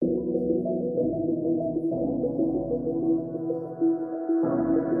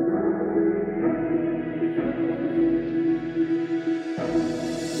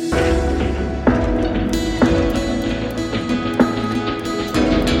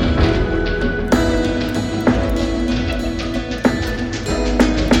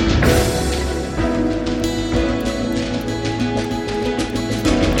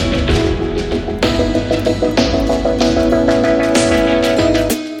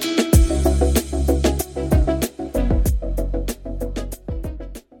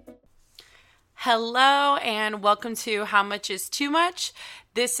Hello and welcome to How Much is Too Much.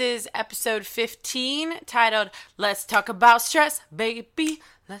 This is episode 15 titled Let's Talk About Stress, Baby.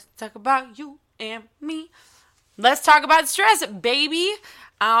 Let's talk about you and me. Let's talk about stress, baby.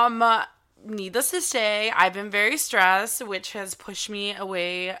 Needless to say, I've been very stressed, which has pushed me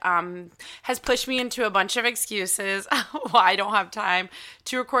away, has pushed me into a bunch of excuses why I don't have time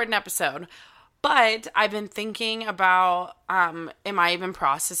to record an episode. But I've been thinking about, am I even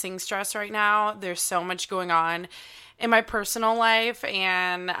processing stress right now? There's so much going on in my personal life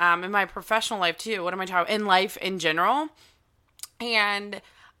and in my professional life too. What am I talking about? In life in general. And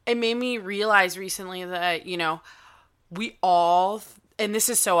it made me realize recently that, we all, and this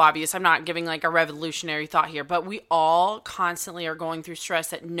is so obvious, I'm not giving like a revolutionary thought here, but we all constantly are going through stress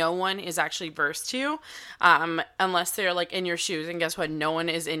that no one is actually versed to, unless they're like in your shoes. And guess what? No one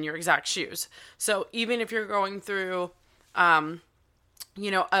is in your exact shoes. So even if you're going through,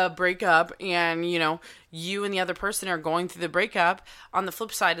 a breakup and, you and the other person are going through the breakup, on the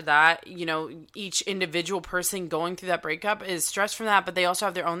flip side of that, each individual person going through that breakup is stressed from that, but they also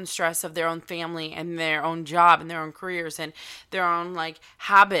have their own stress of their own family and their own job and their own careers and their own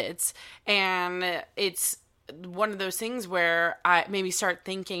habits. And it's one of those things where I maybe start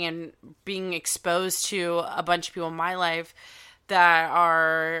thinking and being exposed to a bunch of people in my life that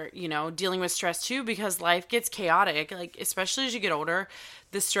are, dealing with stress too, because life gets chaotic, especially as you get older.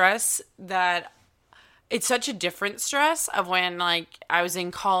 The stress that it's such a different stress of when I was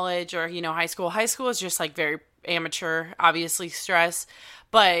in college or, high school. High school is just very amateur, obviously stress,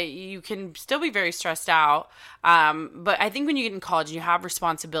 but you can still be very stressed out. But I think when you get in college and you have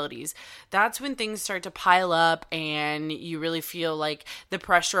responsibilities, that's when things start to pile up and you really feel the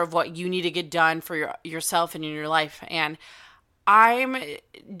pressure of what you need to get done for yourself and in your life. And I'm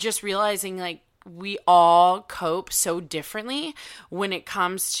just realizing we all cope so differently when it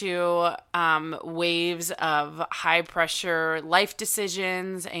comes to waves of high pressure life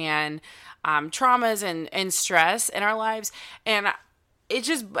decisions and traumas and stress in our lives. And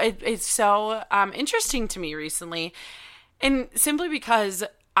it's so interesting to me recently. And simply because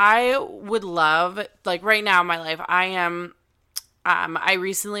I would love, right now in my life, I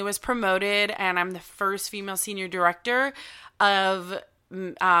recently was promoted and I'm the first female senior director of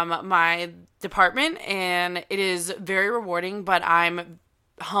my department, and it is very rewarding, but I'm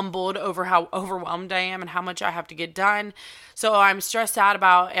humbled over how overwhelmed I am and how much I have to get done. So I'm stressed out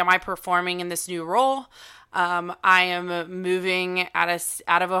about, am I performing in this new role? I am moving out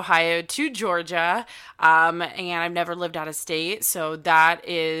of Ohio to Georgia, and I've never lived out of state, so that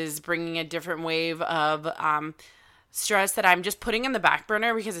is bringing a different wave of stress that I'm just putting in the back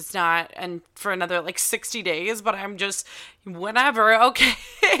burner because it's not and for another 60 days, but I'm just whenever,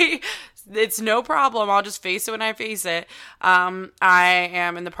 okay, it's no problem. I'll just face it when I face it. I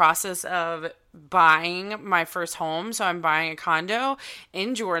am in the process of buying my first home. So I'm buying a condo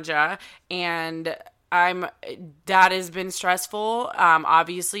in Georgia, and that has been stressful.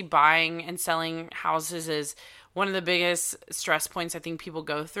 Obviously buying and selling houses is one of the biggest stress points I think people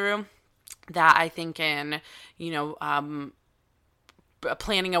go through. That I think in,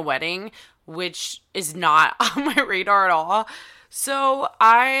 planning a wedding, which is not on my radar at all. So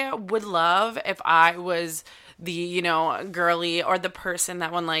I would love if I was the, girly or the person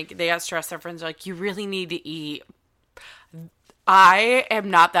that when they got stressed, their friends are like, you really need to eat. I am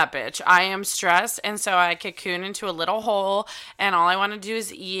not that bitch. I am stressed, and so I cocoon into a little hole, and all I want to do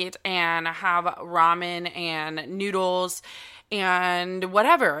is eat and have ramen and noodles and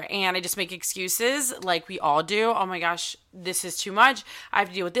whatever, and I just make excuses like we all do. Oh my gosh, this is too much. I have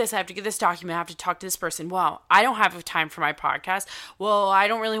to deal with this. I have to get this document. I have to talk to this person. Well, I don't have time for my podcast. Well, I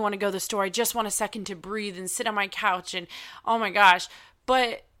don't really want to go to the store. I just want a second to breathe and sit on my couch, and oh my gosh.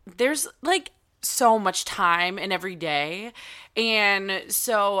 But there's so much time in every day. And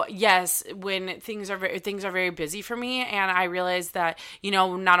so, yes, when things are very busy for me, and I realize that,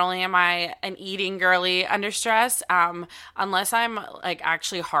 not only am I an eating girly under stress, unless I'm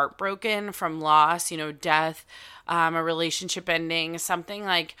actually heartbroken from loss, death, a relationship ending, something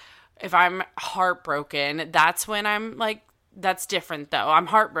if I'm heartbroken, that's when I'm that's different though. I'm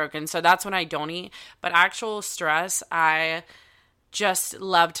heartbroken, so that's when I don't eat. But actual stress, I just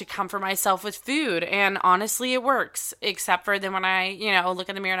love to comfort myself with food. And honestly, it works. Except for then when I, look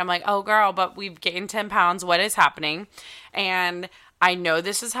in the mirror and I'm like, oh girl, but we've gained 10 pounds. What is happening? And I know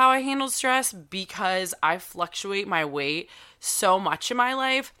this is how I handle stress because I fluctuate my weight so much in my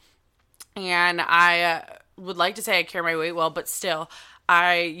life. And I would like to say I carry my weight well, but still,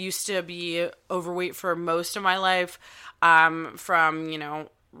 I used to be overweight for most of my life, from,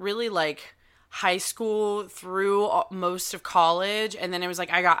 really like high school through most of college. And then it was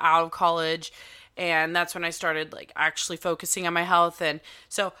like I got out of college, and that's when I started like actually focusing on my health. And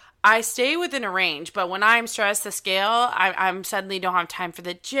so I stay within a range, but when I'm stressed, the scale, I'm suddenly don't have time for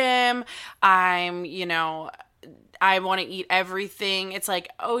the gym. I want to eat everything. It's like,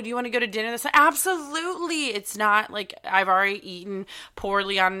 oh, do you want to go to dinner this night? Absolutely. It's not like I've already eaten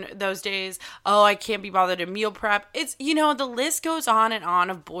poorly on those days. Oh, I can't be bothered to meal prep. It's, the list goes on and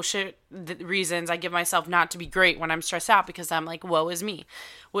on of bullshit reasons I give myself not to be great when I'm stressed out, because I'm like, woe is me,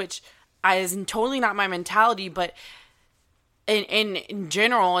 which is totally not my mentality, but in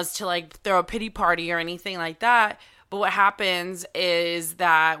general is to like throw a pity party or anything like that. But what happens is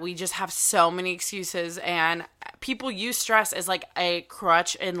that we just have so many excuses, and people use stress as like a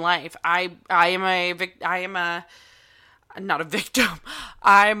crutch in life. I am not a victim.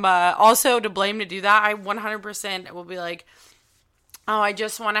 I'm also to blame to do that. I 100% will be like, oh, I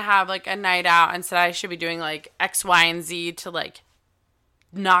just want to have like a night out. Instead, I should be doing like X, Y, and Z to like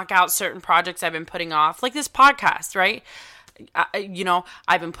knock out certain projects I've been putting off, like this podcast, right?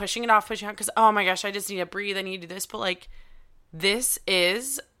 I've been pushing it off because, oh my gosh, I just need to breathe. I need to do this. But like, this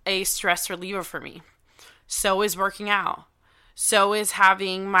is a stress reliever for me. So is working out. So is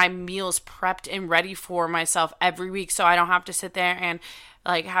having my meals prepped and ready for myself every week, so I don't have to sit there and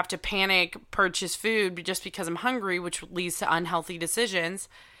like have to panic purchase food just because I'm hungry, which leads to unhealthy decisions.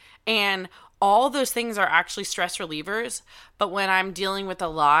 And all those things are actually stress relievers. But when I'm dealing with a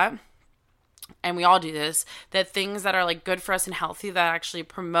lot, and we all do this, that things that are like good for us and healthy that actually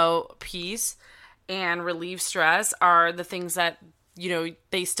promote peace and relieve stress are the things that,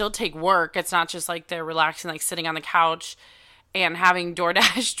 they still take work. It's not just like they're relaxing, like sitting on the couch and having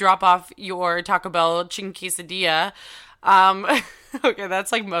DoorDash drop off your Taco Bell chicken quesadilla. Okay,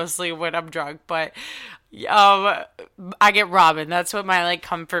 that's like mostly when I'm drunk, but I get ramen. That's what my like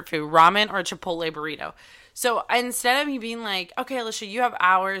comfort food, ramen or Chipotle burrito. So instead of me being like, okay, Alicia, you have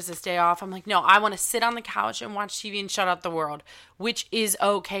hours this day off, I'm like, no, I want to sit on the couch and watch TV and shut out the world, which is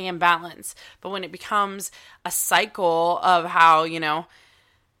okay and balance. But when it becomes a cycle of how,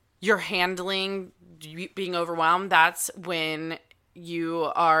 you're handling being overwhelmed, that's when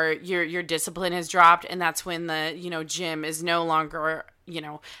your discipline has dropped, and that's when the, gym is no longer,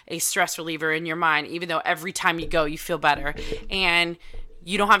 a stress reliever in your mind, even though every time you go, you feel better. And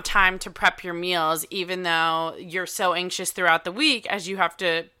you don't have time to prep your meals, even though you're so anxious throughout the week as you have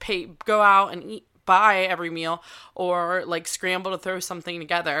to go out and buy every meal, or like scramble to throw something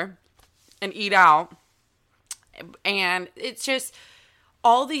together and eat out. And it's just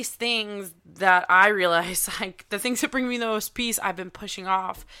all these things that I realize, like the things that bring me the most peace, I've been pushing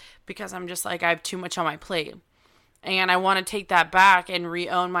off because I'm just like, I have too much on my plate. And I want to take that back and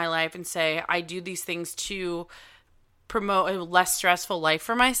re-own my life and say, I do these things to promote a less stressful life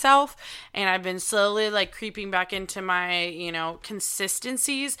for myself. And I've been slowly like creeping back into my,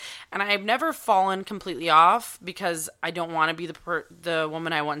 consistencies, and I've never fallen completely off because I don't want to be the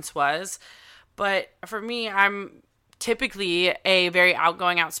woman I once was. But for me, I'm typically a very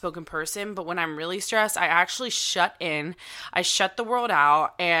outgoing, outspoken person, but when I'm really stressed, I actually shut in. I shut the world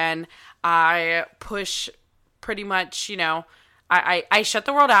out, and I push pretty much, I shut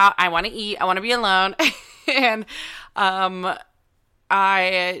the world out. I want to eat. I want to be alone. And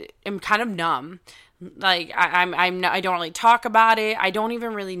I am kind of numb. Like I don't really talk about it. I don't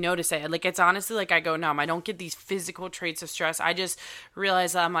even really notice it. Like it's honestly like I go numb. I don't get these physical traits of stress. I just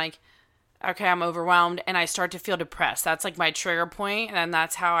realize that I'm like, okay, I'm overwhelmed, and I start to feel depressed. That's like my trigger point, and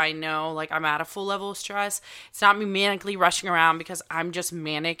that's how I know like I'm at a full level of stress. It's not me manically rushing around because I'm just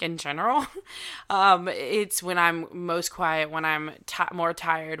manic in general. It's when I'm most quiet, when I'm more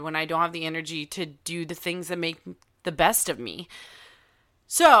tired, when I don't have the energy to do the things that make the best of me.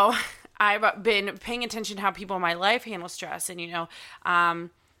 So I've been paying attention to how people in my life handle stress, and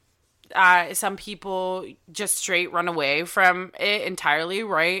some people just straight run away from it entirely,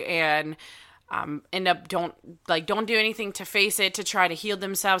 right? And end up don't do anything to face it, to try to heal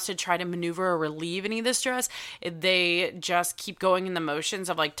themselves, to try to maneuver or relieve any of the stress. They just keep going in the motions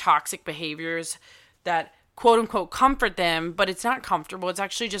of like toxic behaviors that quote unquote comfort them, but it's not comfortable. It's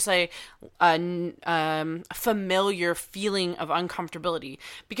actually just a familiar feeling of uncomfortability,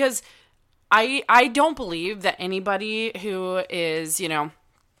 because I don't believe that anybody who is, you know,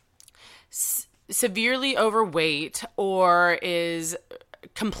 severely overweight or is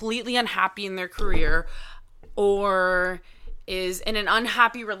completely unhappy in their career or is in an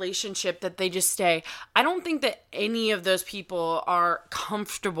unhappy relationship that they just stay. I don't think that any of those people are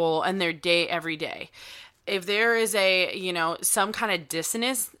comfortable in their day every day. If there is a, you know, some kind of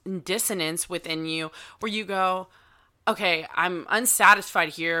dissonance within you where you go, okay, I'm unsatisfied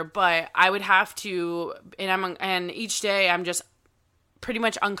here, but I would have to, and each day I'm just pretty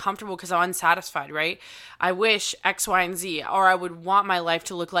much uncomfortable because I'm unsatisfied, right? I wish X, Y, and Z, or I would want my life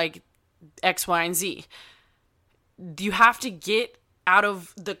to look like X, Y, and Z. You have to get out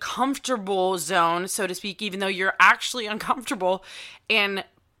of the comfortable zone, so to speak, even though you're actually uncomfortable, and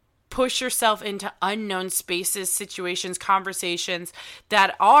push yourself into unknown spaces, situations, conversations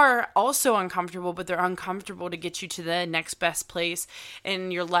that are also uncomfortable, but they're uncomfortable to get you to the next best place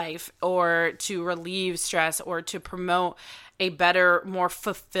in your life, or to relieve stress, or to promote a better, more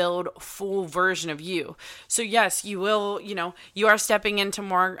fulfilled, full version of you. So yes, you will, you know, you are stepping into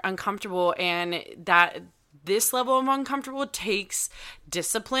more uncomfortable, and that this level of uncomfortable takes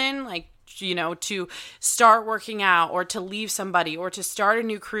discipline, like, you know, to start working out, or to leave somebody, or to start a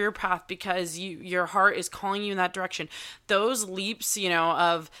new career path because your heart is calling you in that direction. Those leaps, you know,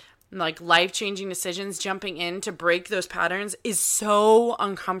 of like life-changing decisions, jumping in to break those patterns is so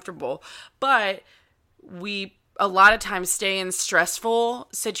uncomfortable. But we a lot of times stay in stressful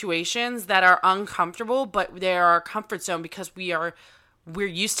situations that are uncomfortable, but they are our comfort zone because we're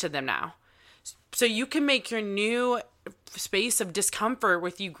used to them now. So you can make your new space of discomfort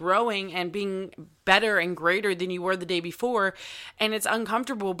with you growing and being better and greater than you were the day before. And it's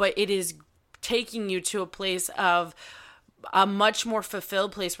uncomfortable, but it is taking you to a place of a much more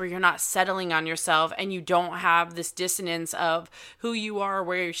fulfilled place where you're not settling on yourself and you don't have this dissonance of who you are,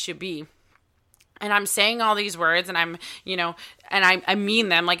 where you should be. And I'm saying all these words and I'm, you know, and I mean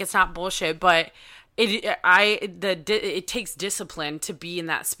them, like it's not bullshit, but it takes discipline to be in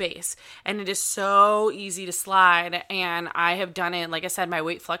that space, and it is so easy to slide. And I have done it. Like I said, my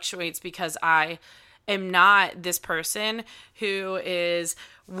weight fluctuates because I am not this person who is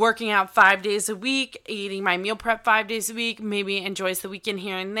working out 5 days a week, eating my meal prep 5 days a week, maybe enjoys the weekend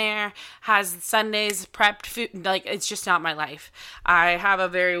here and there, has Sundays prepped food. Like, it's just not my life. I have a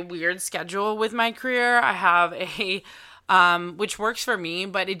very weird schedule with my career. I have a, which works for me,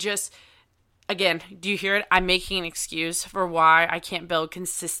 but it just, again, do you hear it? I'm making an excuse for why I can't build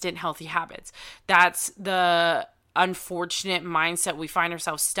consistent, healthy habits. That's the unfortunate mindset we find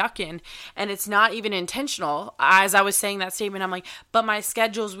ourselves stuck in, and it's not even intentional. As I was saying that statement, I'm like, but my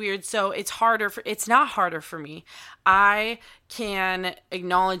schedule's weird, so it's not harder for me. I can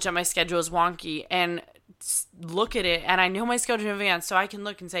acknowledge that my schedule is wonky and look at it, and I know my schedule in advance, so I can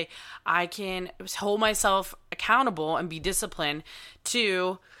look and say, I can hold myself accountable and be disciplined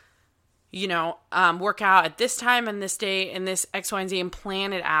to, you know, work out at this time and this day and this X, Y, and Z, and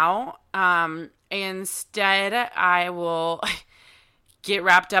plan it out. Instead, I will get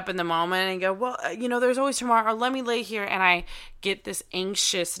wrapped up in the moment and go, well, you know, there's always tomorrow, or let me lay here. And I get this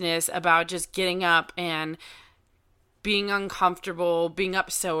anxiousness about just getting up and being uncomfortable, being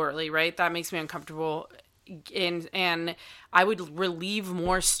up so early, right? That makes me uncomfortable. And I would relieve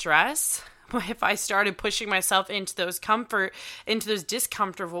more stress if I started pushing myself into those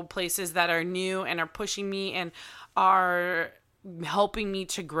discomfortable places that are new and are pushing me and are helping me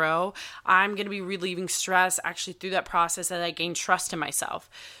to grow. I'm going to be relieving stress actually through that process as I gain trust in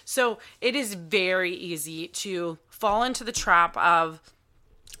myself. So it is very easy to fall into the trap of,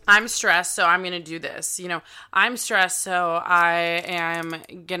 I'm stressed, so I'm going to do this. You know, I'm stressed, so I'm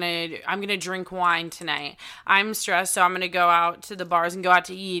going to drink wine tonight. I'm stressed, so I'm going to go out to the bars and go out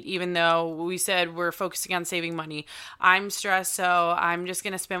to eat, even though we said we're focusing on saving money. I'm stressed, so I'm just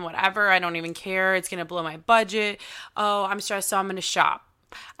going to spend whatever. I don't even care. It's going to blow my budget. Oh, I'm stressed, so I'm going to shop.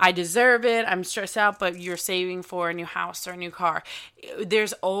 I deserve it. I'm stressed out, but you're saving for a new house or a new car.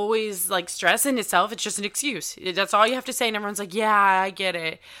 There's always like stress in itself. It's just an excuse. That's all you have to say. And everyone's like, yeah, I get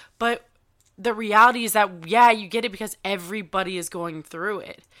it. But the reality is that, yeah, you get it because everybody is going through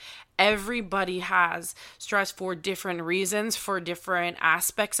it. Everybody has stress for different reasons, for different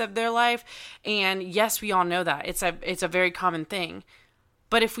aspects of their life. And yes, we all know that. It's a very common thing.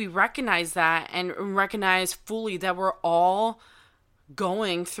 But if we recognize that and recognize fully that we're all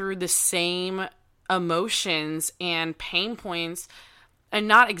going through the same emotions and pain points, and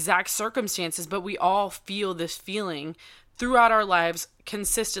not exact circumstances, but we all feel this feeling throughout our lives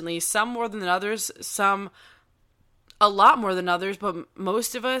consistently, some more than others, some a lot more than others, but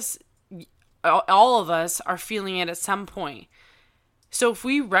most of us, all of us are feeling it at some point. So if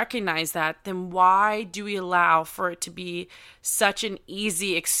we recognize that, then why do we allow for it to be such an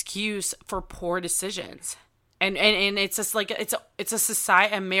easy excuse for poor decisions? And it's just like it's a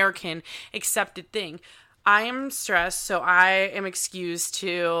society American accepted thing. I am stressed, so I am excused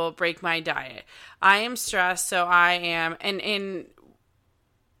to break my diet. I am stressed, so I am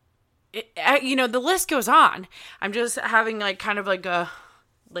the list goes on. I'm just having like kind of like a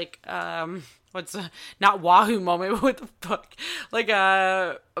not wahoo moment, what the fuck? Like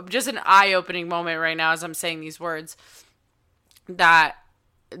just an eye-opening moment right now as I'm saying these words, that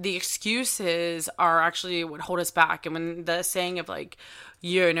the excuses are actually what hold us back. And when the saying of like,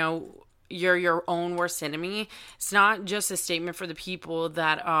 you're your own worst enemy, it's not just a statement for the people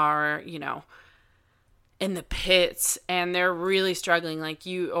that are, in the pits and they're really struggling like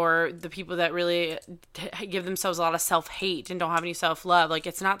you, or the people that really give themselves a lot of self-hate and don't have any self-love. Like,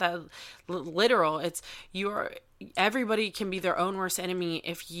 it's not that literal. It's everybody can be their own worst enemy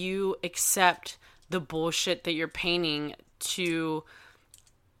if you accept the bullshit that you're painting to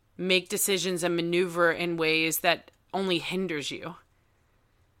make decisions and maneuver in ways that only hinders you.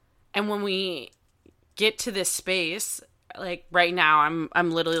 And when we get to this space, like right now,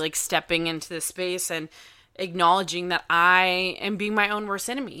 I'm literally like stepping into this space and acknowledging that I am being my own worst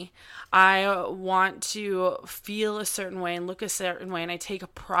enemy. I want to feel a certain way and look a certain way, and I take a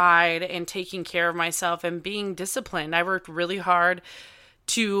pride in taking care of myself and being disciplined. I worked really hard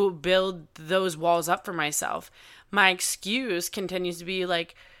to build those walls up for myself. My excuse continues to be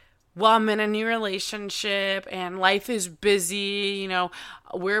like, well, I'm in a new relationship and life is busy.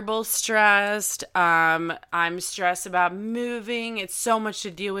 We're both stressed. I'm stressed about moving. It's so much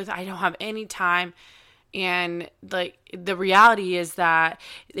to deal with. I don't have any time. And like the reality is that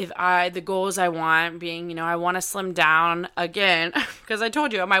the goals I want being, I want to slim down again, because I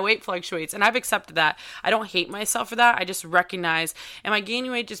told you my weight fluctuates and I've accepted that. I don't hate myself for that. I just recognize, am I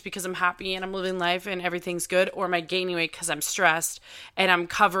gaining weight just because I'm happy and I'm living life and everything's good? Or am I gaining weight because I'm stressed and I'm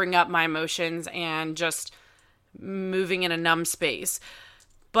covering up my emotions and just moving in a numb space?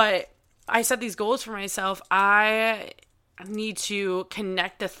 But I set these goals for myself. I need to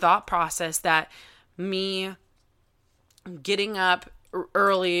connect the thought process that me getting up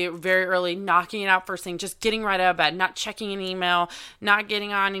early, very early, knocking it out first thing, just getting right out of bed, not checking an email, not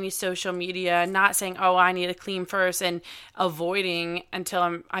getting on any social media, not saying, oh, I need to clean first, and avoiding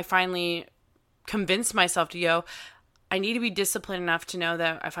until I finally convince myself to go, I need to be disciplined enough to know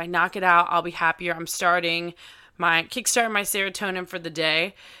that if I knock it out, I'll be happier. I'm kickstarting my serotonin for the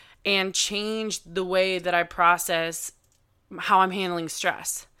day, and change the way that I process how I'm handling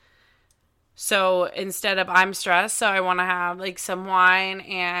stress. So instead of I'm stressed, so I want to have like some wine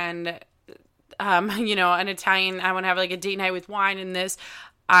and, an Italian, I want to have like a date night with wine and this,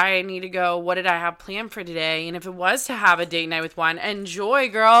 I need to go, what did I have planned for today? And if it was to have a date night with wine, enjoy,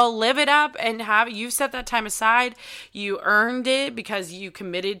 girl, live it up and you set that time aside. You earned it because you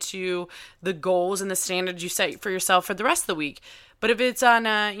committed to the goals and the standards you set for yourself for the rest of the week. But if it's on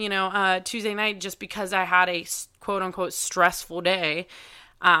a Tuesday night, just because I had a quote unquote stressful day,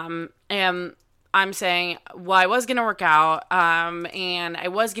 and I'm saying, well, I was going to work out, and I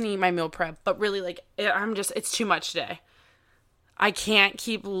was going to eat my meal prep, but really like, it's too much today. I can't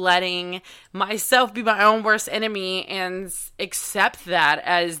keep letting myself be my own worst enemy and accept that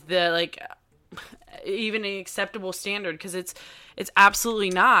as the, like, even an acceptable standard, because it's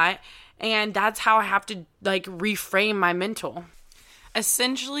absolutely not. And that's how I have to like reframe my mental.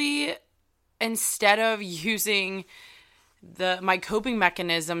 Essentially, instead of using my coping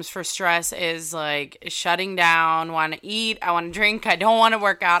mechanisms for stress is like shutting down, want to eat, I want to drink, I don't want to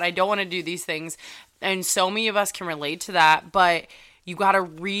work out, I don't want to do these things. And so many of us can relate to that, but you got to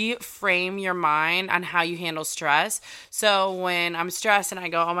reframe your mind on how you handle stress. So when I'm stressed and I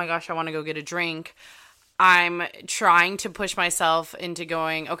go, oh my gosh, I want to go get a drink, I'm trying to push myself into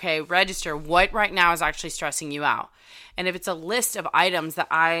going, okay, register what right now is actually stressing you out. And if it's a list of items that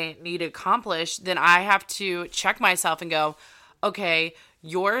I need to accomplish, then I have to check myself and go, okay,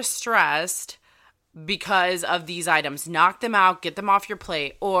 you're stressed because of these items. Knock them out, get them off your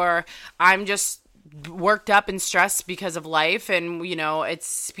plate. Or I'm just worked up and stressed because of life and, it's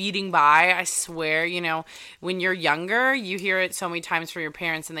speeding by. I swear, when you're younger, you hear it so many times from your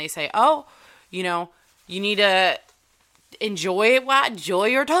parents and they say, oh, you need to enjoy it, enjoy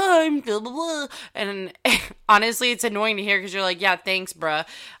your time, blah, blah, blah. And honestly, it's annoying to hear because you're like, yeah, thanks, bruh.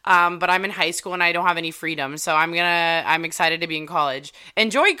 But I'm in high school and I don't have any freedom. So I'm excited to be in college.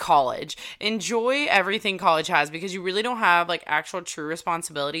 Enjoy college. Enjoy everything college has, because you really don't have like actual true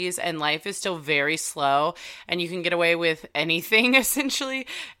responsibilities, and life is still very slow, and you can get away with anything essentially.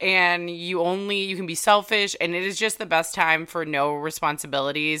 And you can be selfish, and it is just the best time for no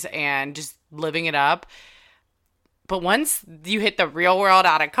responsibilities and just living it up. But once you hit the real world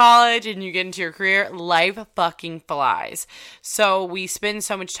out of college and you get into your career, life fucking flies. So we spend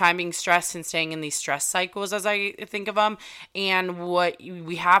so much time being stressed and staying in these stress cycles, as I think of them. And what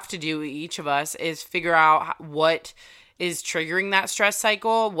we have to do, each of us, is figure out what is triggering that stress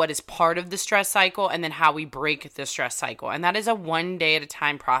cycle, what is part of the stress cycle, and then how we break the stress cycle. And that is a one day at a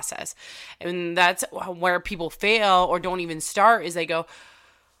time process. And that's where people fail or don't even start, is they go,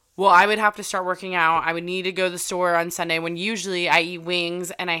 well, I would have to start working out. I would need to go to the store on Sunday, when usually I eat wings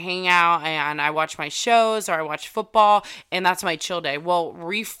and I hang out and I watch my shows or I watch football, and that's my chill day. Well,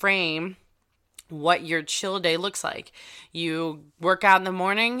 reframe what your chill day looks like. You work out in the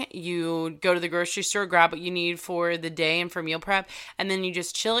morning, you go to the grocery store, grab what you need for the day and for meal prep, and then you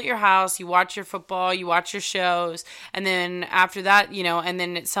just chill at your house, you watch your football, you watch your shows, and then after that, and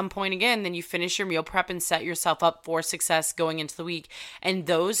then at some point again, then you finish your meal prep and set yourself up for success going into the week. And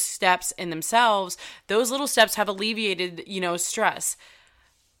those steps in themselves, those little steps have alleviated, stress.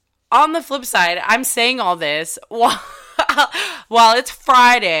 On the flip side, I'm saying all this while it's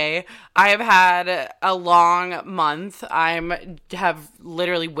Friday. I have had a long month. I have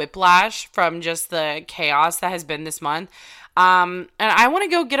literally whiplash from just the chaos that has been this month. And I want to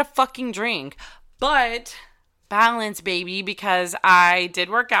go get a fucking drink. But balance, baby, because I did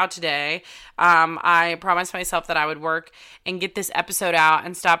work out today. I promised myself that I would work and get this episode out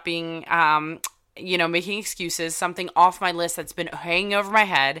and stop being making excuses, something off my list that's been hanging over my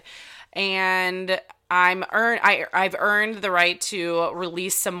head. And I've earned the right to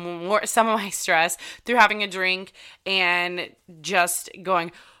release some of my stress through having a drink and just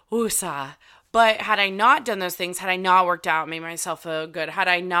going woosah. But had I not done those things, had I not worked out, made myself feel good, had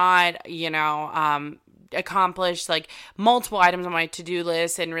I not, accomplished like multiple items on my to-do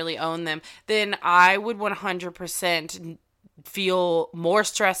list and really own them, then I would 100% feel more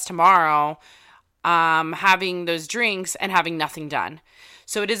stressed tomorrow, having those drinks and having nothing done.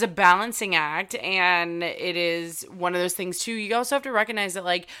 So it is a balancing act, and it is one of those things too. You also have to recognize that,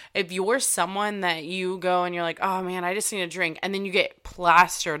 like, if you're someone that you go and you're like, oh man, I just need a drink, and then you get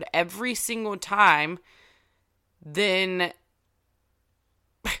plastered every single time, then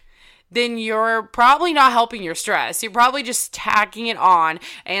you're probably not helping your stress. You're probably just tacking it on.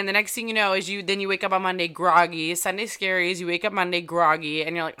 And the next thing you know is you wake up on Monday groggy. Sunday scaries, you wake up Monday groggy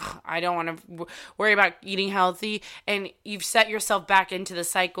and you're like, I don't want to worry about eating healthy. And you've set yourself back into the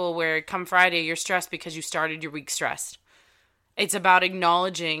cycle where come Friday, you're stressed because you started your week stressed. It's about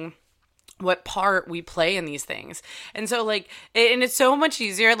acknowledging what part we play in these things. And so and it's so much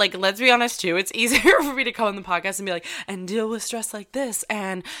easier. Like, let's be honest too. It's easier for me to come on the podcast and be like, and deal with stress like this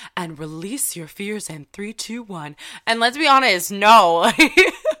and release your fears in 3, 2, 1. And let's be honest. No,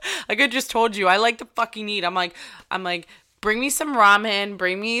 like I just told you, I like to fucking eat. I'm like, bring me some ramen,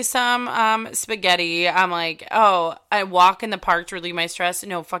 bring me some spaghetti. I'm like, oh, I walk in the park to relieve my stress.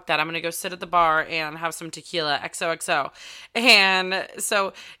 No, fuck that. I'm going to go sit at the bar and have some tequila, XOXO. And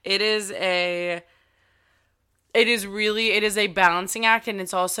so it is a balancing act, and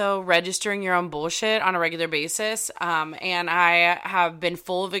it's also registering your own bullshit on a regular basis. And I have been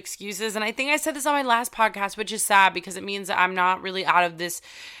full of excuses. And I think I said this on my last podcast, which is sad because it means that I'm not really out of this,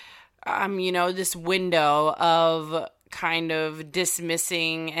 this window of kind of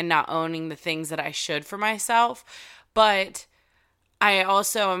dismissing and not owning the things that I should for myself. But I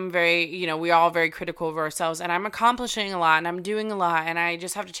also am very, we're all very critical of ourselves, and I'm accomplishing a lot and I'm doing a lot, and I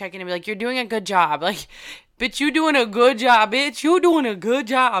just have to check in and be like, you're doing a good job. Like, bitch, you doing a good job, bitch. You doing a good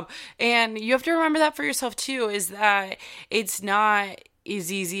job. And you have to remember that for yourself too, is that it's not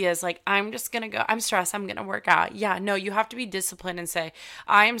as easy as like, I'm just going to go, I'm stressed, I'm going to work out. Yeah, no, you have to be disciplined and say,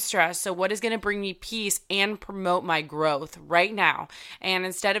 I am stressed, so what is going to bring me peace and promote my growth right now? And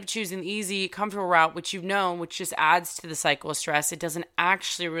instead of choosing the easy, comfortable route, which you've known, which just adds to the cycle of stress, it doesn't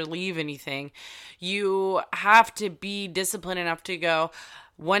actually relieve anything. You have to be disciplined enough to go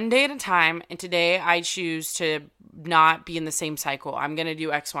one day at a time, and today I choose to not be in the same cycle. I'm going to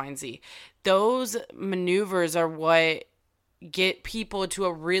do X, Y, and Z. Those maneuvers are what get people to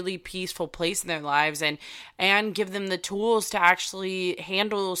a really peaceful place in their lives and give them the tools to actually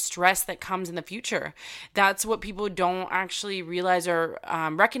handle stress that comes in the future. That's what people don't actually realize or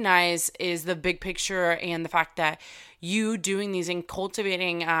recognize is the big picture and the fact that you doing these and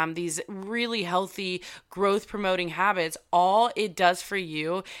cultivating these really healthy growth promoting habits, all it does for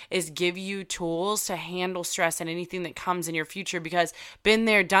you is give you tools to handle stress and anything that comes in your future, because been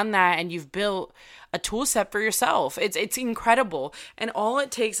there, done that, and you've built a tool set for yourself. It's incredible. And all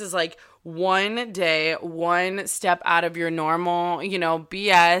it takes is like one day, one step out of your normal,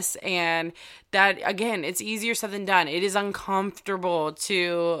 BS. And that, again, it's easier said than done. It is uncomfortable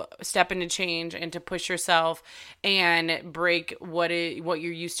to step into change and to push yourself and break what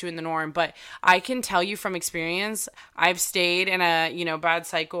you're used to in the norm. But I can tell you from experience, I've stayed in a, bad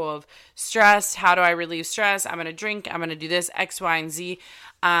cycle of stress. How do I relieve stress? I'm going to drink. I'm going to do this, X, Y, and Z.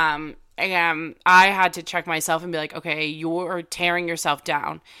 And I had to check myself and be like, okay, you're tearing yourself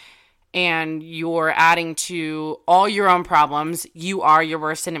down and you're adding to all your own problems. You are your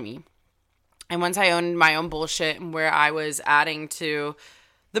worst enemy. And once I owned my own bullshit and where I was adding to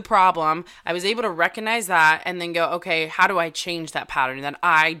the problem, I was able to recognize that and then go, okay, how do I change that pattern that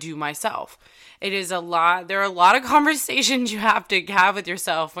I do myself? It is a lot. There are a lot of conversations you have to have with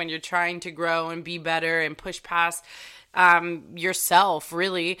yourself when you're trying to grow and be better and push past yourself,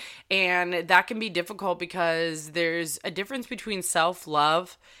 really. And that can be difficult because there's a difference between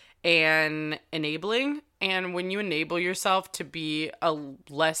self-love and enabling. And when you enable yourself to be a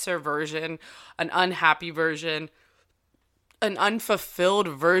lesser version, an unhappy version, an unfulfilled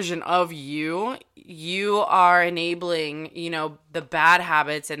version of you, you are enabling, the bad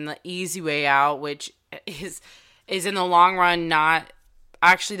habits and the easy way out, which is in the long run not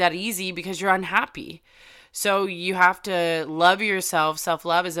actually that easy because you're unhappy. So you have to love yourself.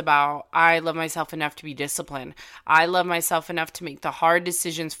 Self-love is about, I love myself enough to be disciplined. I love myself enough to make the hard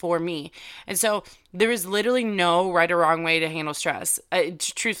decisions for me. And so there is literally no right or wrong way to handle stress,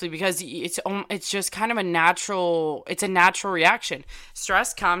 truthfully, because it's just kind of a natural reaction.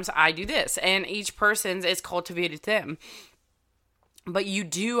 Stress comes, I do this, and each person's is cultivated them. But you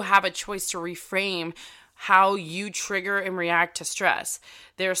do have a choice to reframe how you trigger and react to stress.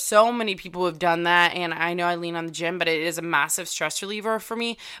 There are so many people who have done that, and I know I lean on the gym, but it is a massive stress reliever for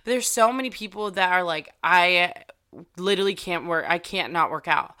me. But there's so many people that are like, I literally can't not work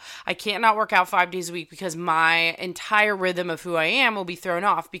out. I can't not work out 5 days a week because my entire rhythm of who I am will be thrown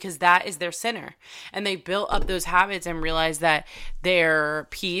off, because that is their center. And they built up those habits and realize that their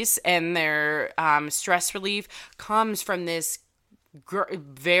peace and their stress relief comes from this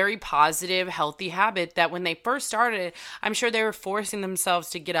very positive, healthy habit that when they first started, I'm sure they were forcing themselves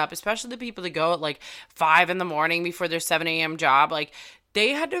to get up, especially the people that go at like 5 a.m. before their 7 a.m. job. Like,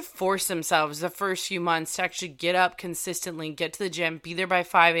 they had to force themselves the first few months to actually get up consistently, get to the gym, be there by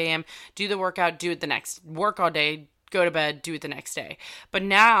 5 a.m., do the workout, do it the next, work all day, go to bed, do it the next day. But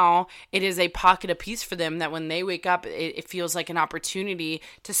now it is a pocket of peace for them that when they wake up, it feels like an opportunity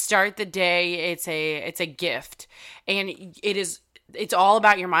to start the day. It's a gift. And it's all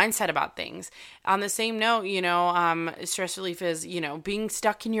about your mindset about things. On the same note, stress relief is, being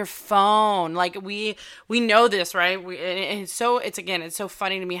stuck in your phone. Like, we know this, right? It's so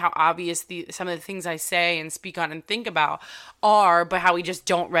funny to me how obvious some of the things I say and speak on and think about are, but how we just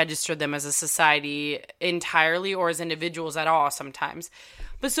don't register them as a society entirely or as individuals at all sometimes.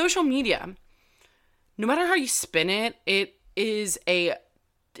 But social media, no matter how you spin it, it is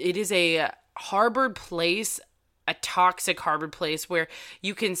a harbored place, a toxic harbored place where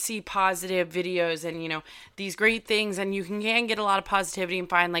you can see positive videos and, these great things, and you can get a lot of positivity and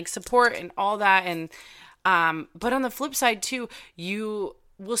find like support and all that. And, but on the flip side too, you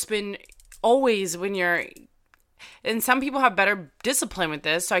will spend always and some people have better discipline with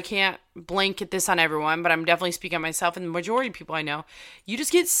this, so I can't blanket this on everyone, but I'm definitely speaking on myself and the majority of people I know. You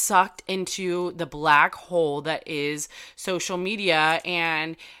just get sucked into the black hole that is social media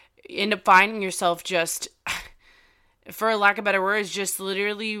and end up finding yourself just, for lack of better words, just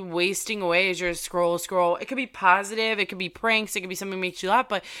literally wasting away as you scroll. It could be positive, it could be pranks, it could be something that makes you laugh,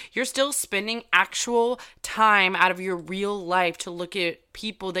 but you're still spending actual time out of your real life to look at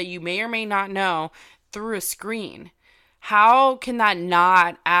people that you may or may not know through a screen. How can that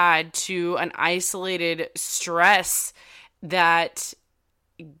not add to an isolated stress that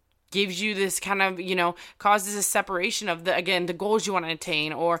gives you this kind of, causes a separation of the goals you want to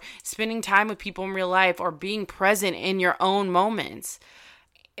attain, or spending time with people in real life, or being present in your own moments.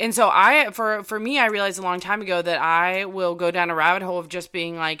 And so for me, I realized a long time ago that I will go down a rabbit hole of just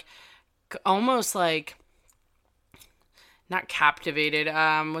being like, almost like, not captivated,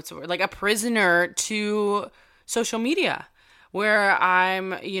 what's the word? Like a prisoner to social media, where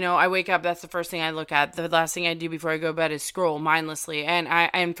I wake up, that's the first thing I look at. The last thing I do before I go to bed is scroll mindlessly.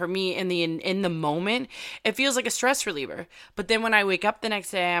 And for me, in the moment, it feels like a stress reliever. But then when I wake up the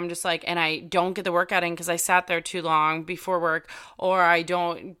next day, I'm just like, and I don't get the workout in because I sat there too long before work, or I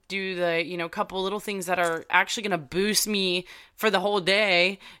don't do the, couple little things that are actually going to boost me for the whole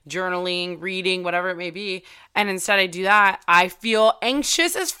day, journaling, reading, whatever it may be. And instead I do that, I feel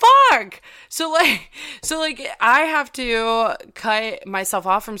anxious as fuck. So I have to cut myself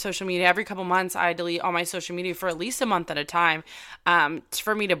off from social media. Every couple months I delete all my social media for at least a month at a time,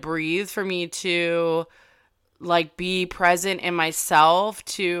 for me to breathe, for me to be present in myself,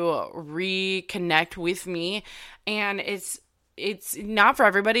 to reconnect with me. And it's not for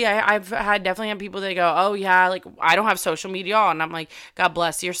everybody. I've definitely had people that go, oh yeah, I don't have social media on. And I'm like, God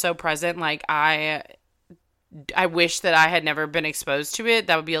bless, you're so present. I wish that I had never been exposed to it.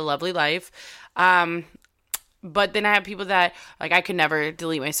 That would be a lovely life. But then I have people that I could never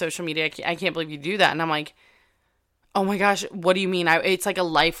delete my social media. I can't believe you do that. And I'm like, oh my gosh, what do you mean? It's like a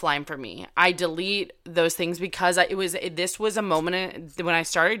lifeline for me. I delete those things because this was a moment when I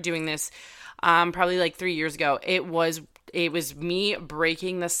started doing this, probably 3 years ago. It was me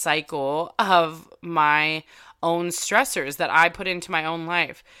breaking the cycle of my own stressors that I put into my own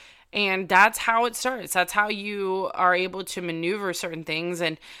life. And that's how it starts. That's how you are able to maneuver certain things.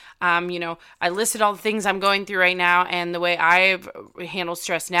 And, I listed all the things I'm going through right now and the way I've handled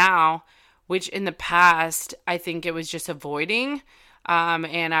stress now, which in the past, I think it was just avoiding.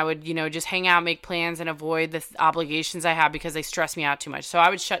 And I would, just hang out, make plans, and avoid the obligations I have because they stress me out too much. So I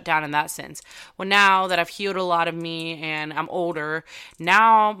would shut down in that sense. Well, now that I've healed a lot of me and I'm older,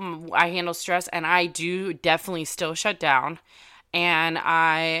 now I handle stress, and I do definitely still shut down. And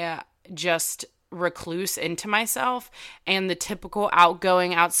I just recluse into myself, and the typical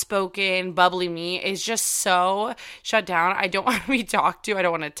outgoing, outspoken, bubbly me is just so shut down. I don't want to be talked to. I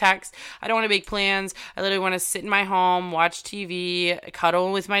don't want to text. I don't want to make plans. I literally want to sit in my home, watch TV,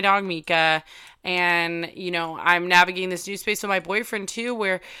 cuddle with my dog Mika. And, I'm navigating this new space with my boyfriend too,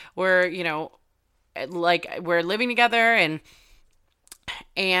 where we're living together,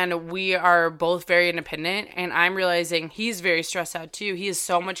 and we are both very independent, and I'm realizing he's very stressed out too. He has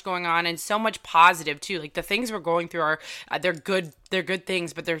so much going on and so much positive too. The things we're going through are, they're good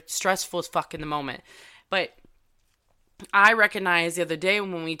things, but they're stressful as fuck in the moment. But I recognized the other day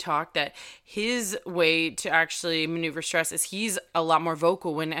when we talked that his way to actually maneuver stress is he's a lot more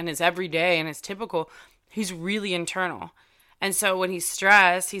vocal and his everyday and his typical, he's really internal. And so when he's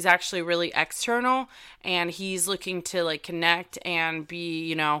stressed, he's actually really external, and he's looking to connect and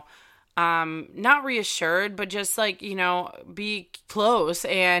be, not reassured, but just be close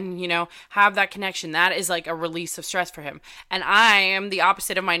and, have that connection. That is a release of stress for him. And I am the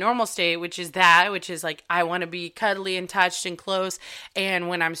opposite of my normal state, which is I want to be cuddly and touched and close. And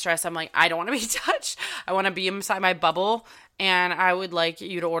when I'm stressed, I'm I don't want to be touched. I want to be inside my bubble. And I would like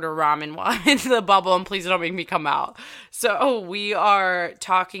you to order ramen while I'm in the bubble, and please don't make me come out. So we are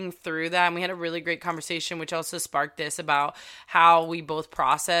talking through that, and we had a really great conversation, which also sparked this about how we both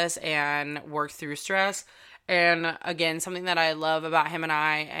process and work through stress. And again, something that I love about him and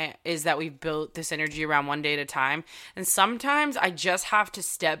I is that we've built this energy around one day at a time. And sometimes I just have to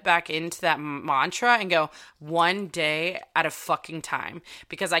step back into that mantra and go one day at a fucking time,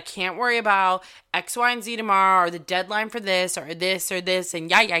 because I can't worry about X, Y, and Z tomorrow, or the deadline for this or this or this. And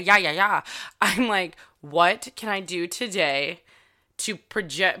yeah. I'm what can I do today to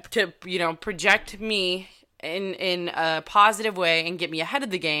project me in a positive way and get me ahead of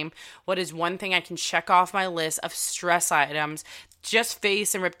the game? What is one thing I can check off my list of stress items, just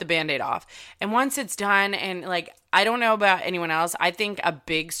face and rip the Band-Aid off? And once it's done, and I don't know about anyone else, I think a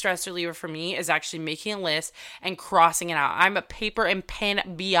big stress reliever for me is actually making a list and crossing it out. I'm a paper and pen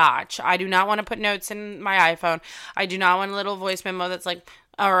biatch. I do not want to put notes in my iPhone. I do not want a little voice memo that's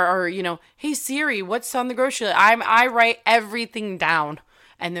hey Siri, what's on the grocery list? I write everything down.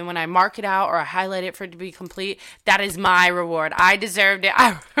 And then when I mark it out or I highlight it for it to be complete, that is my reward. I deserved it.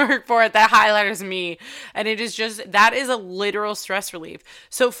 I worked for it. That highlighter's me. And that is a literal stress relief.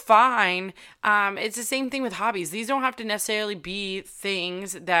 So fine. It's the same thing with hobbies. These don't have to necessarily be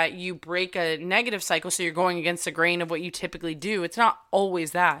things that you break a negative cycle, so you're going against the grain of what you typically do. It's not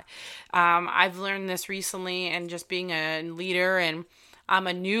always that. I've learned this recently, and just being a leader, and I'm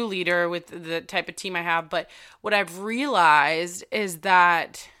a new leader with the type of team I have, but what I've realized is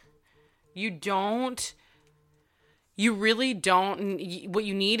that you really don't, what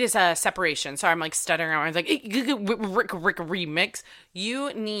you need is a separation. Sorry, I'm stuttering around. Remix.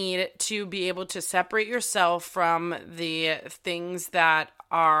 You need to be able to separate yourself from the things that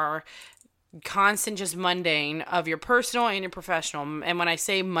are constant, just mundane of your personal and your professional. And when I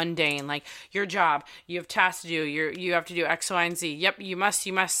say mundane, like your job, you have tasks to do, you have to do X, Y, and Z. Yep, you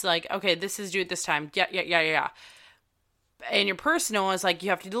must like, okay, this is due at this time. Yeah. And your personal is like, you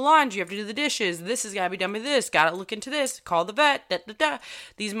have to do the laundry, you have to do the dishes, this has got to be done by this, got to look into this, call the vet,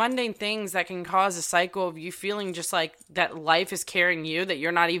 These mundane things that can cause a cycle of you feeling just like that life is carrying you, that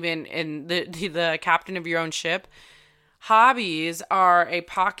you're not even in the captain of your own ship. Hobbies are a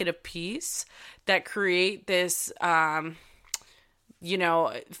pocket of peace that create this, for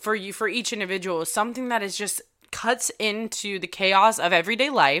each individual, something that is just cuts into the chaos of everyday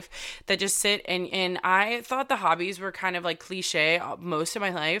life that just sit and I thought the hobbies were kind of like cliche most of my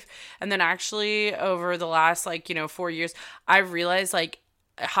life. And then actually over the last 4 years, I've realized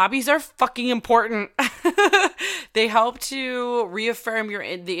hobbies are fucking important. They help to reaffirm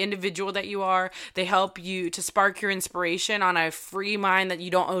the individual that you are. They help you to spark your inspiration on a free mind that you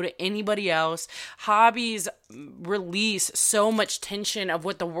don't owe to anybody else. Hobbies release so much tension of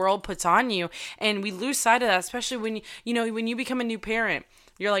what the world puts on you, and we lose sight of that, especially when when you become a new parent.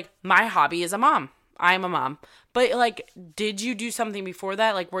 You're like, my hobby is a mom. I am a mom. But did you do something before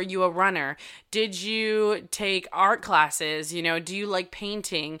that? Were you a runner? Did you take art classes? Do you like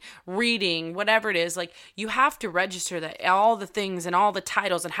painting, reading, whatever it is? You have to register that all the things and all the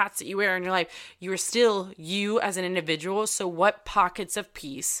titles and hats that you wear in your life, you are still you as an individual. So what pockets of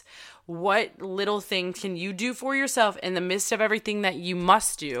peace, what little things can you do for yourself in the midst of everything that you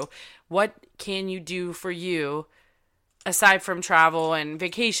must do? What can you do for you? Aside from travel and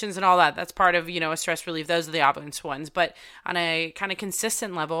vacations and all that, that's part of, a stress relief. Those are the obvious ones. But on a kind of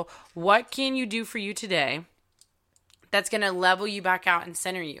consistent level, what can you do for you today that's going to level you back out and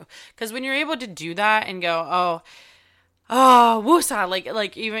center you? Because when you're able to do that and go,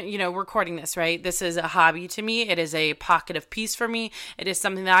 woosah, even, recording this, right? This is a hobby to me. It is a pocket of peace for me. It is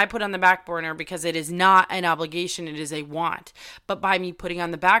something that I put on the back burner because it is not an obligation. It is a want. But by me putting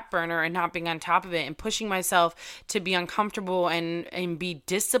on the back burner and not being on top of it and pushing myself to be uncomfortable and be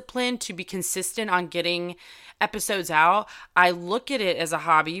disciplined, to be consistent on getting episodes out, I look at it as a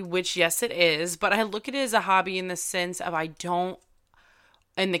hobby, which yes, it is, but I look at it as a hobby in the sense of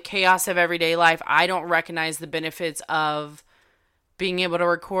in the chaos of everyday life, I don't recognize the benefits of being able to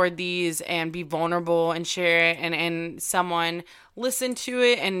record these and be vulnerable and share it and someone listen to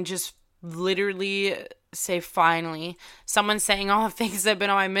it and just literally say, finally, someone saying all the things that have been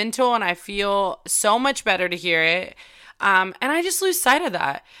on my mental, and I feel so much better to hear it. And I just lose sight of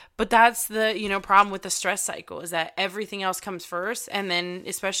that. But that's the, problem with the stress cycle, is that everything else comes first. And then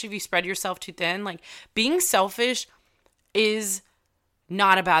especially if you spread yourself too thin, being selfish is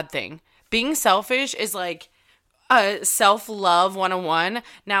not a bad thing. Being selfish is self-love 101.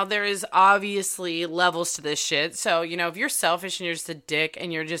 Now, there is obviously levels to this shit. So, if you're selfish and you're just a dick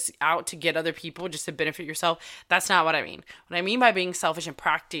and you're just out to get other people just to benefit yourself, that's not what I mean. What I mean by being selfish and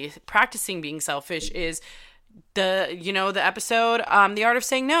practicing being selfish is the episode, The Art of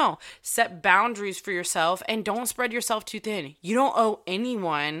Saying No. Set boundaries for yourself and don't spread yourself too thin. You don't owe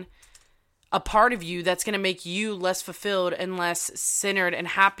anyone a part of you that's going to make you less fulfilled and less centered and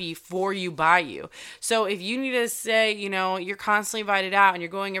happy for you, by you. So if you need to say, you're constantly invited out and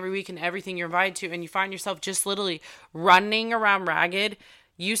you're going every week and everything you're invited to, and you find yourself just literally running around ragged,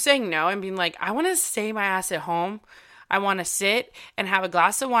 you saying no and being like, I want to stay my ass at home. I want to sit and have a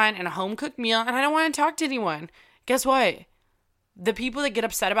glass of wine and a home-cooked meal, and I don't want to talk to anyone. Guess what? The people that get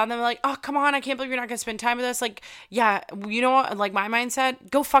upset about them are like, oh, come on, I can't believe you're not going to spend time with us. Yeah, you know what? My mindset,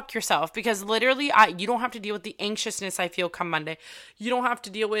 go fuck yourself. Because literally, you don't have to deal with the anxiousness I feel come Monday. You don't have to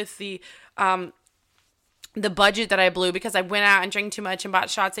deal with the budget that I blew because I went out and drank too much and bought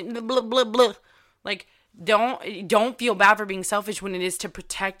shots and blah, blah, blah. Don't feel bad for being selfish when it is to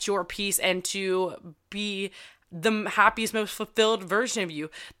protect your peace and to be the happiest, most fulfilled version of you.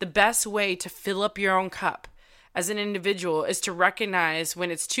 The best way to fill up your own cup as an individual is to recognize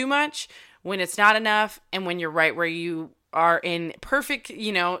when it's too much, when it's not enough, and when you're right where you are in perfect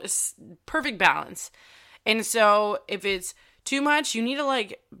balance. And so if it's too much, you need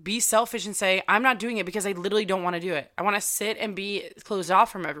to be selfish and say, I'm not doing it because I literally don't want to do it. I want to sit and be closed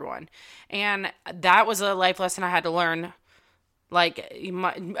off from everyone. And that was a life lesson I had to learn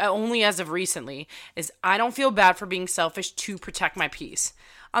only as of recently, is I don't feel bad for being selfish to protect my peace.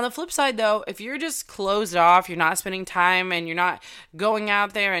 On the flip side, though, if you're just closed off, you're not spending time and you're not going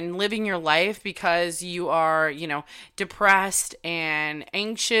out there and living your life because you are, depressed and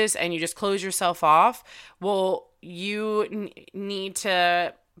anxious and you just close yourself off, well, you need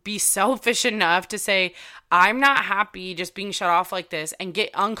to be selfish enough to say, I'm not happy just being shut off like this, and get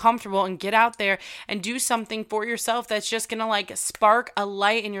uncomfortable and get out there and do something for yourself that's just gonna like spark a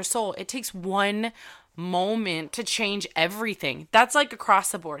light in your soul. It takes one moment to change everything. That's like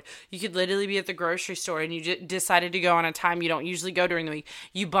across the board. You could literally be at the grocery store and you just decided to go on a time you don't usually go during the week.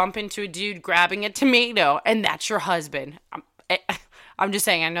 You bump into a dude grabbing a tomato, and that's your husband. I'm just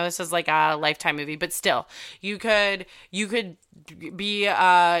saying, I know this is like a Lifetime movie, but still, you could be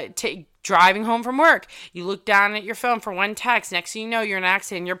driving home from work. You look down at your phone for one text. Next thing you know, you're in an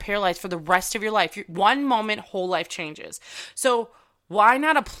accident. You're paralyzed for the rest of your life. One moment, whole life changes. So why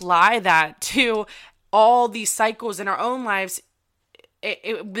not apply that to all these cycles in our own lives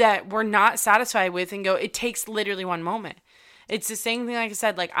that we're not satisfied with, and go, it takes literally one moment. It's the same thing, like I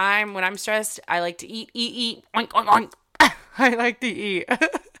said, like when I'm stressed, I like to eat, oink, oink, oink. I like to eat.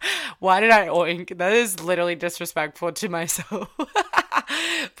 Why did I oink? That is literally disrespectful to myself.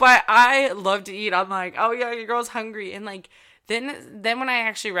 But I love to eat. I'm like, oh yeah, your girl's hungry. And like, then when I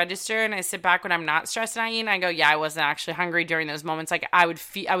actually register and I sit back when I'm not stressed and I eat, and I go, yeah, I wasn't actually hungry during those moments. Like I would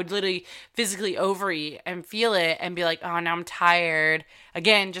literally physically overeat and feel it and be like, oh, now I'm tired.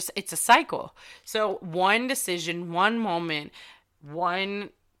 Again, just, it's a cycle. So one decision, one moment, one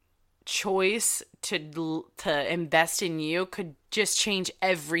choice to invest in you could just change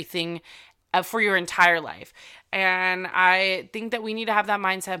everything for your entire life. And I think that we need to have that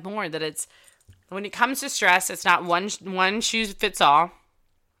mindset more, that it's, when it comes to stress, it's not one shoe fits all.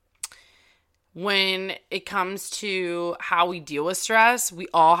 When it comes to how we deal with stress, we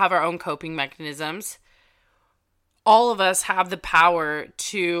all have our own coping mechanisms. All of us have the power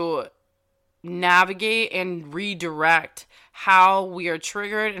to navigate and redirect how we are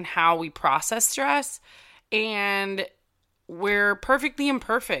triggered and how we process stress. And we're perfectly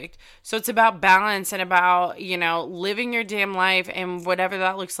imperfect. So it's about balance and about, living your damn life, and whatever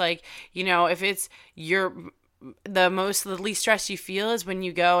that looks like. If it's the least stress you feel is when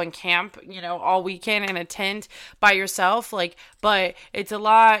you go and camp, all weekend in a tent by yourself, but it's a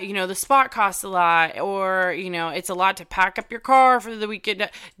lot, the spot costs a lot, or, it's a lot to pack up your car for the weekend.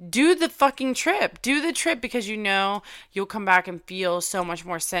 Do the fucking trip. Do the trip, because you'll come back and feel so much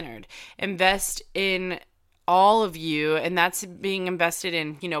more centered. Invest in all of you, and that's being invested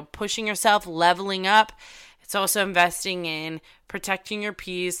in, pushing yourself, leveling up. It's also investing in protecting your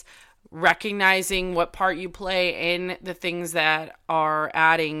peace, recognizing what part you play in the things that are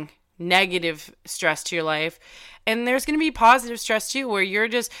adding negative stress to your life. And there's going to be positive stress too, where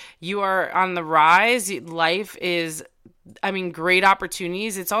you are on the rise. Life is, great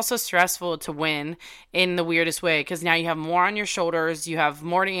opportunities. It's also stressful to win in the weirdest way, because now you have more on your shoulders, you have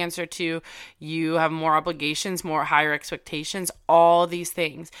more to answer to, you have more obligations, more higher expectations, all these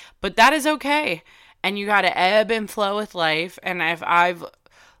things. But that is okay. And you got to ebb and flow with life. And if I've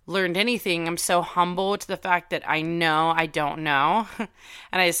learned anything, I'm so humble to the fact that I know I don't know.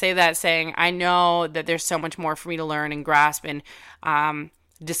 And I say that saying, I know that there's so much more for me to learn and grasp and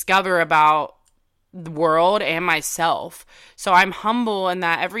discover about the world and myself. So I'm humble in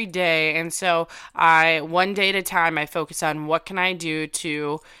that every day. And so one day at a time, I focus on what can I do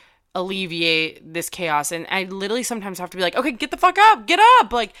to alleviate this chaos. And I literally sometimes have to be like, okay, get the fuck up, get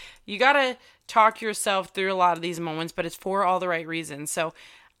up. Like, you got to talk yourself through a lot of these moments, but it's for all the right reasons. So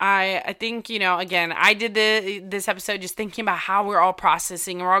I think, again, I did this episode just thinking about how we're all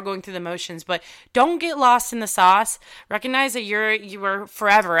processing, we're all going through the motions, but don't get lost in the sauce. Recognize that you are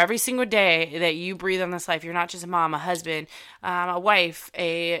forever, every single day that you breathe on this life. You're not just a mom, a husband, a wife,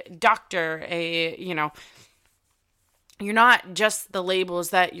 a doctor, you're not just the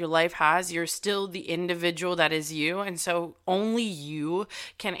labels that your life has. You're still the individual that is you. And so only you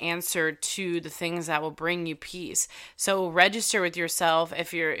can answer to the things that will bring you peace. So register with yourself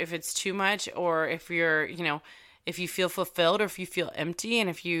if it's too much, or if you're, if you feel fulfilled or if you feel empty, and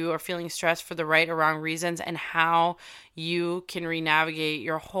if you are feeling stressed for the right or wrong reasons, and how you can re-navigate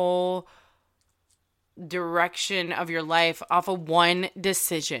your whole direction of your life off of one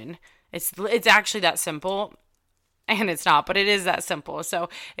decision. It's actually that simple. And it's not, but it is that simple. So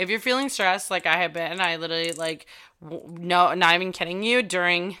if you're feeling stressed like I have been, I literally no, not even kidding you,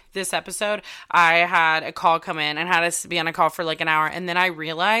 during this episode, I had a call come in and had us be on a call for an hour. And then I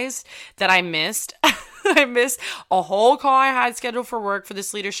realized that I missed a whole call I had scheduled for work for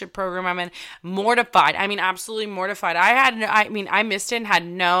this leadership program I'm in. Mortified. Absolutely mortified. I missed it and had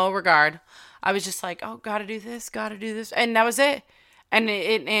no regard. I was just like, oh, gotta do this. And that was it.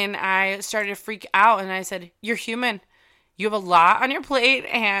 And I started to freak out, and I said, you're human. You have a lot on your plate,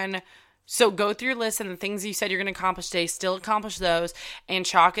 and so go through your list, and the things you said you're going to accomplish today, still accomplish those, and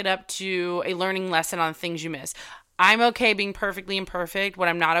chalk it up to a learning lesson on things you miss. I'm okay being perfectly imperfect. What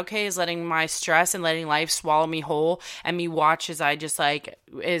I'm not okay is letting my stress and letting life swallow me whole, and me watch as I just like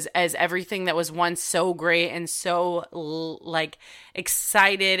as everything that was once so great and so like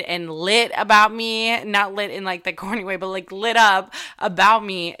excited and lit about me, not lit in like the corny way, but like lit up about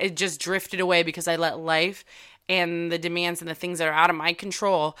me, it just drifted away because I let life and the demands and the things that are out of my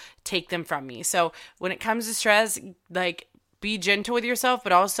control take them from me. So when it comes to stress, like, be gentle with yourself,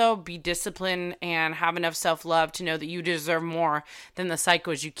 but also be disciplined and have enough self-love to know that you deserve more than the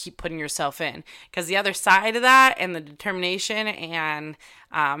cycles you keep putting yourself in. Because the other side of that and the determination and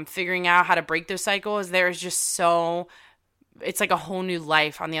figuring out how to break those cycles, there's just so... it's like a whole new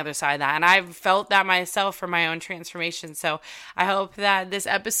life on the other side of that. And I've felt that myself for my own transformation. So I hope that this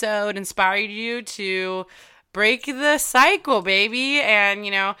episode inspired you to break the cycle, baby.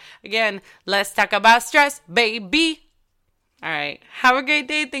 And, again, let's talk about stress, baby. All right. Have a great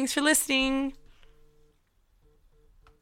day. Thanks for listening.